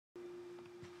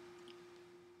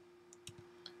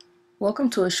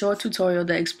Welcome to a short tutorial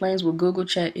that explains what Google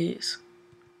Chat is.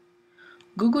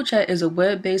 Google Chat is a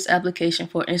web-based application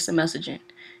for instant messaging.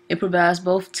 It provides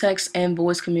both text and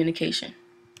voice communication.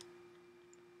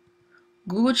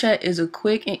 Google Chat is a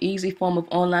quick and easy form of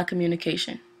online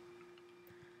communication.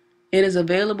 It is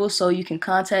available so you can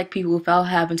contact people without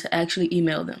having to actually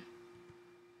email them.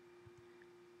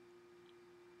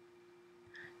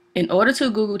 In order to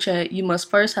Google Chat, you must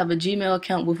first have a Gmail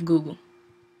account with Google.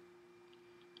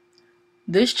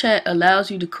 This chat allows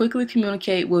you to quickly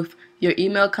communicate with your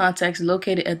email contacts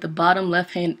located at the bottom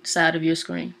left-hand side of your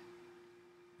screen.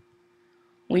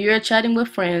 When you are chatting with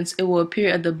friends, it will appear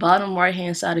at the bottom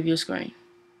right-hand side of your screen.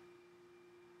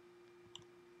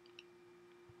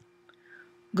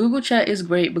 Google Chat is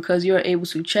great because you are able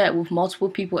to chat with multiple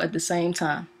people at the same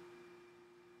time.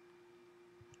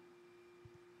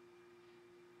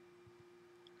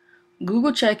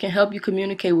 Google Chat can help you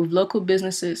communicate with local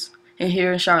businesses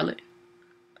here in Charlotte.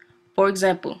 For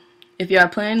example, if you are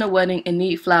planning a wedding and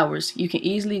need flowers, you can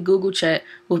easily Google Chat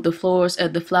with the florist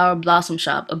at the Flower Blossom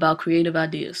Shop about creative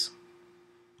ideas.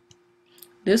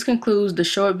 This concludes the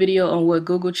short video on what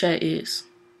Google Chat is.